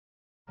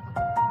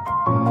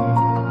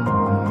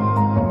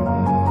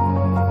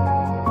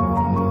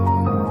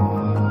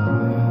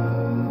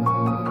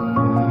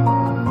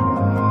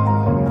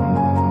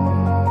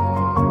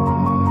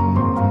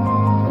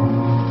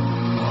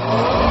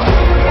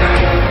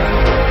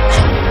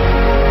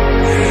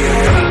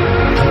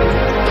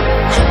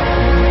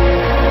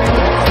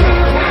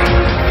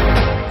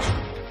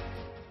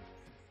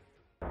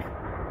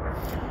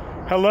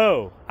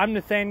Hello, I'm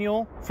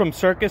Nathaniel from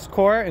Circus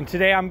Core, and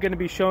today I'm going to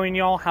be showing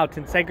y'all how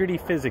Tensegrity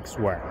physics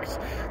works.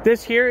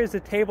 This here is a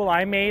table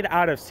I made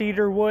out of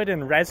cedar wood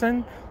and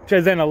resin, which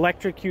I then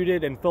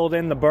electrocuted and filled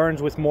in the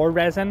burns with more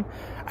resin,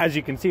 as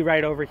you can see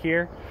right over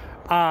here.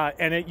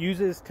 And it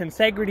uses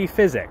Tensegrity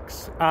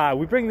physics.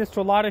 We bring this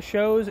to a lot of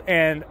shows,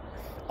 and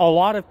a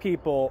lot of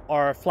people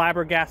are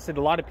flabbergasted.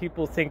 A lot of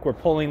people think we're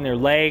pulling their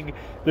leg.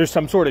 There's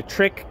some sort of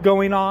trick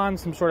going on,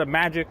 some sort of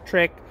magic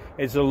trick.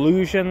 It's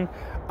illusion.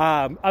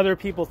 Other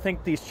people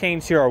think these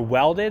chains here are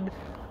welded,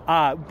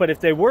 but if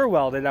they were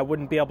welded, I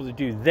wouldn't be able to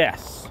do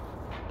this.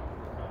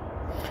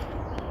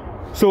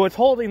 So what's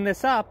holding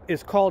this up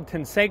is called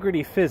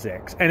Tensegrity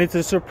physics, and it's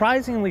a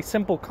surprisingly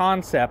simple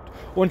concept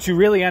once you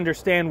really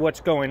understand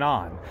what's going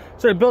on.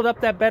 So to build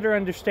up that better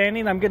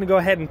understanding, I'm going to go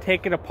ahead and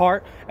take it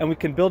apart, and we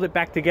can build it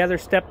back together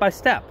step by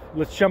step.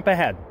 Let's jump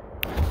ahead.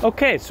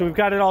 Okay, so we've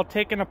got it all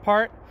taken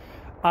apart.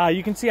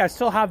 You can see I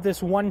still have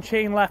this one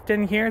chain left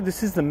in here.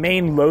 This is the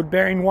main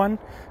load-bearing one.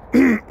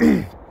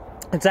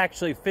 It's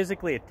actually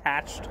physically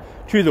attached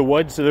to the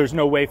wood, so there's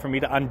no way for me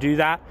to undo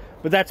that.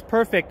 But that's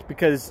perfect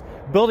because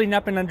building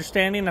up an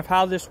understanding of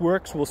how this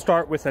works will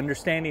start with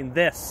understanding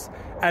this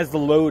as the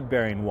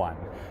load-bearing one.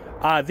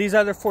 These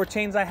other 4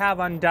 chains I have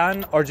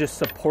undone are just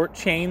support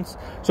chains.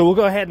 So we'll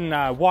go ahead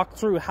and walk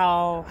through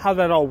how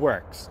that all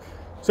works.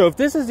 So if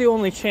this is the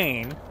only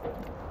chain,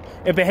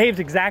 it behaves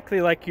exactly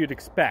like you'd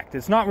expect.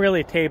 It's not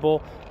really a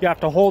table. You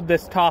have to hold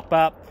this top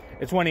up.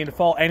 It's wanting to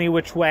fall any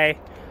which way.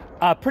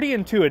 Pretty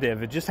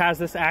intuitive. It just has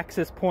this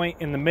axis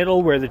point in the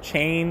middle where the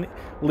chain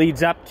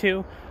leads up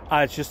to.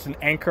 It's just an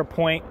anchor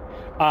point.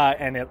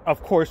 And it,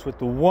 of course, with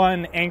the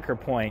one anchor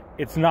point,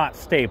 it's not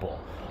stable.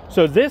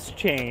 So this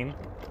chain,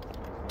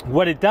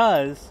 what it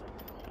does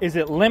is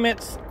it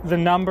limits the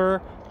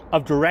number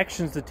of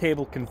directions the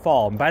table can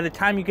fall. And by the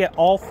time you get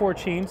all 4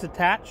 chains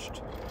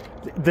attached,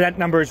 that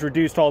number is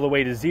reduced all the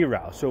way to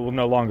 0, so it will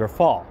no longer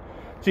fall.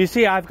 So you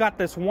see, I've got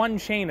this one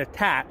chain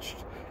attached,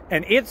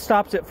 and it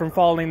stops it from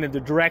falling in the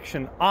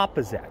direction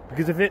opposite.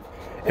 Because if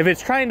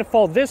it's trying to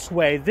fall this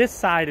way, this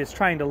side is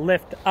trying to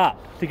lift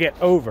up to get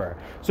over.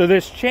 So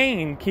this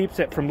chain keeps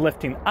it from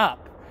lifting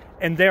up,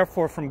 and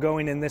therefore from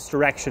going in this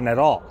direction at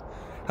all.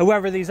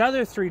 However, these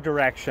other 3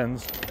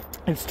 directions,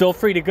 it's still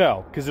free to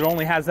go, because it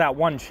only has that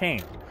one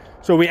chain.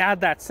 So we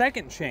add that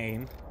second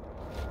chain,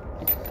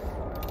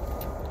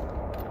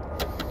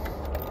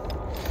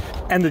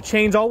 and the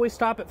chains always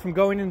stop it from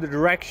going in the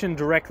direction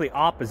directly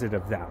opposite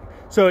of them.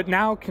 So it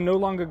now can no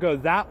longer go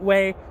that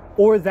way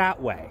or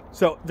that way.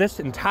 So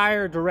this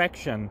entire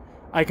direction,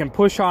 I can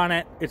push on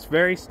it. It's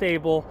very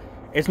stable.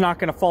 It's not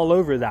going to fall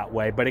over that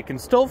way, but it can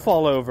still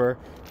fall over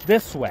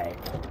this way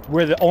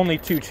where the only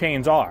 2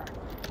 chains are.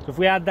 So if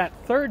we add that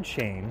 3rd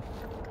chain,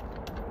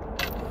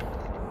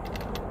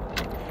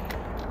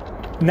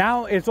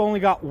 now it's only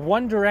got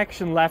one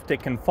direction left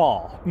it can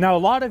fall. Now a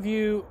lot of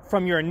you,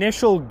 from your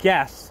initial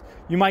guess,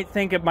 you might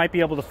think it might be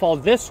able to fall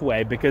this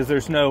way because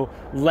there's no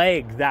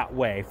leg that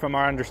way from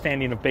our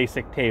understanding of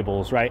basic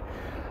tables, right?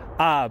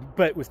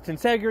 But with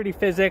Tensegrity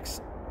physics,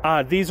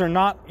 these are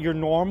not your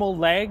normal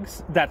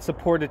legs that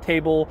support a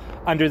table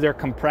under their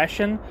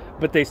compression,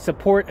 but they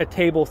support a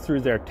table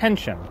through their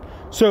tension.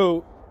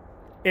 So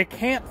it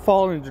can't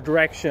fall in the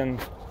direction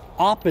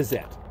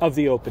opposite of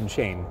the open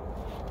chain.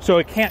 So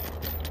it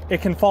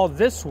can fall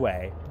this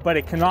way, but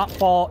it cannot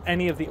fall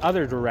any of the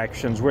other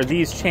directions where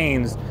these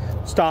chains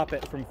stop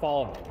it from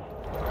falling.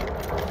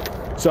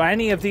 So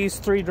any of these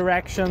 3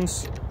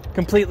 directions,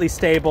 completely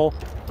stable,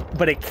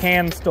 but it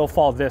can still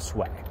fall this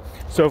way.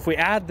 So if we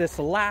add this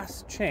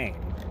last chain,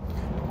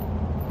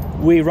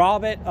 we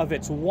rob it of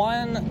its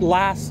one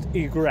last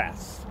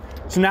egress.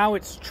 So now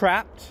it's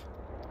trapped.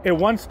 It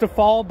wants to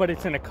fall, but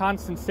it's in a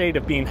constant state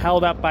of being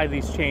held up by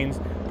these chains,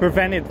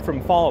 prevented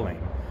from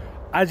falling.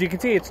 As you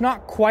can see, it's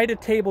not quite a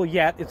table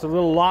yet. It's a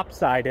little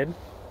lopsided,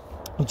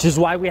 which is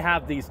why we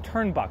have these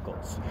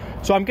turnbuckles.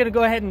 So I'm going to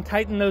go ahead and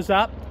tighten those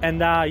up, and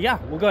yeah,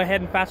 we'll go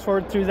ahead and fast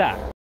forward through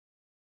that.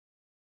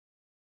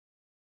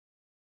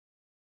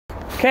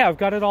 Okay, I've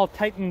got it all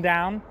tightened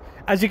down.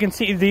 As you can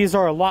see, these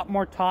are a lot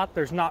more taut.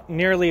 There's not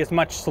nearly as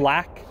much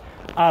slack,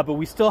 but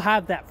we still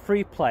have that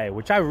free play,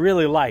 which I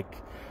really like.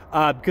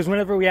 Because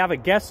whenever we have a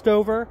guest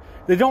over,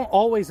 they don't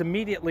always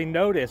immediately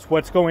notice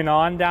what's going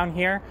on down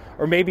here,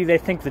 or maybe they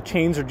think the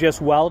chains are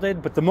just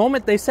welded, but the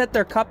moment they set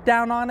their cup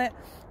down on it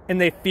and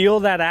they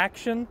feel that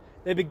action,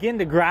 they begin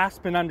to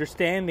grasp an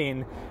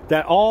understanding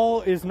that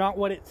all is not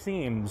what it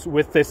seems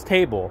with this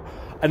table.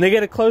 And they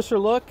get a closer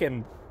look,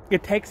 and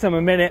it takes them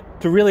a minute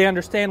to really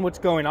understand what's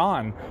going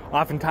on.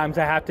 Oftentimes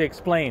I have to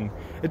explain.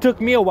 It took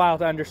me a while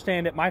to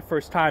understand it my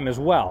first time as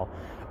well.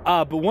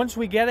 But once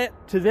we get it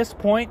to this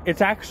point,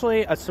 it's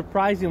actually a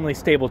surprisingly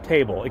stable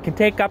table. It can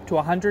take up to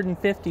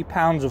 150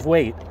 pounds of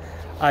weight.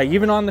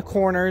 Even on the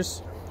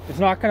corners, it's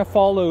not going to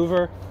fall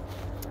over.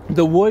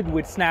 The wood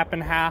would snap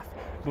in half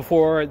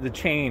before the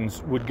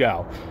chains would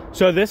go.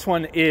 So this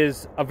one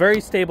is a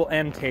very stable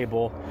end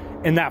table,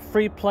 and that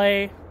free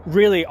play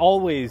really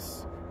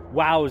always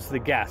wows the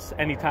guests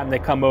anytime they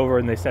come over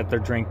and they set their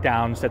drink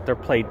down, set their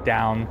plate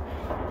down.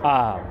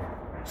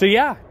 So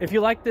yeah, if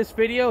you like this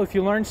video, if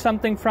you learned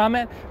something from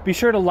it, be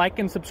sure to like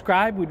and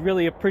subscribe. We'd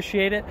really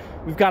appreciate it.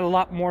 We've got a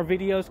lot more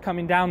videos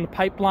coming down the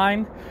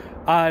pipeline.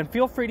 And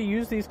feel free to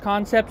use these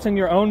concepts in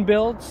your own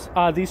builds.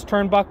 These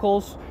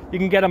turnbuckles, you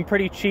can get them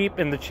pretty cheap,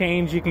 and the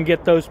chains, you can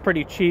get those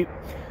pretty cheap.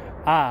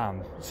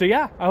 So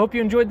yeah, I hope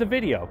you enjoyed the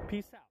video.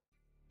 Peace out.